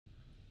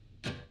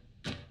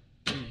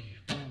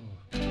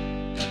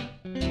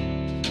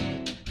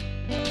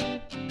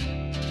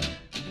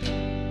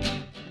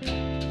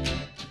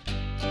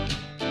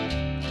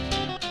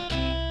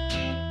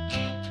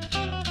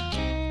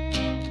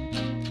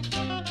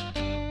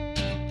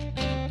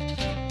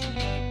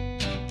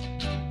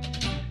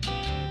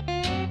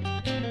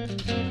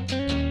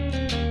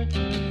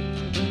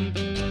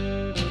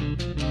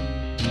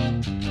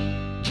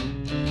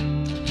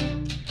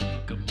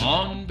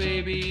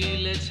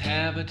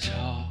have a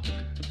talk.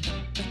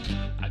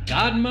 I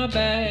got my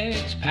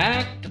bags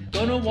packed, I'm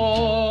gonna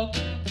walk.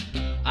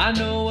 I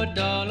know a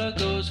dollar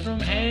goes from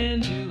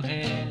hand to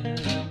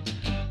hand.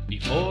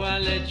 Before I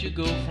let you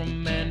go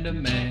from man to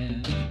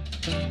man,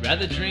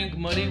 rather drink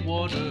muddy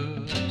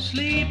water,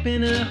 sleep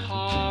in a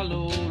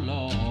hollow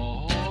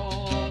log.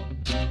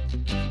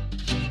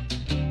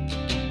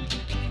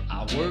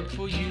 I worked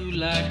for you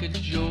like a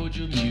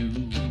Georgia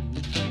mule.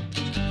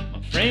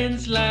 My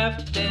friends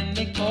laughed and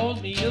they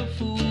called me a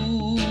fool.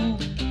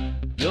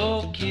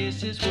 Your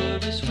kisses were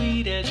as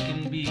sweet as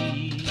can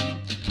be.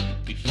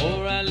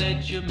 Before I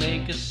let you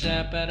make a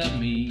sap out of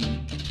me,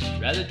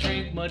 rather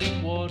drink muddy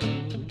water,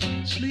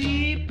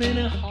 sleep in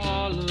a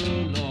hollow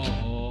log.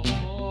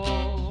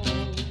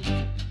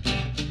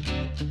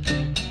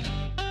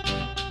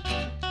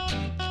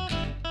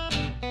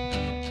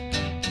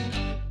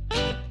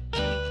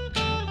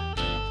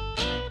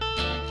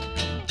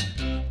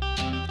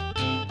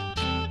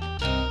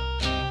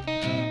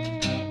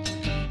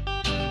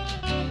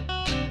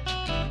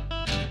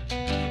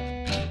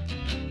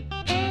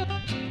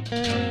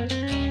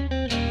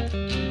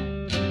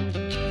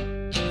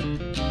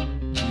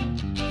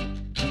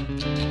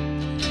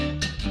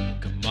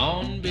 Come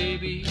on,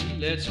 baby,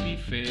 let's be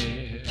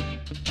fair.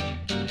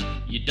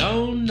 You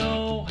don't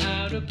know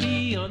how to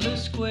be on the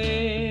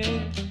square.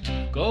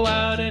 Go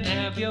out and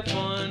have your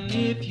fun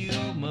if you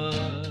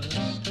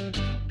must.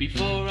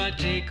 Before I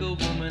take a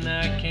woman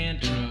I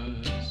can't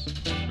trust,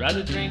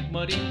 rather drink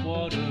muddy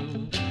water,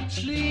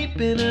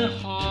 sleep in a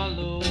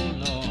hollow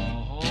log.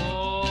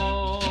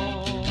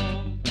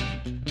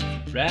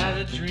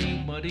 Rather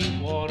drink muddy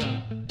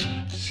water,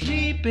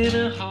 sleep in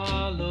a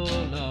hollow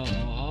log.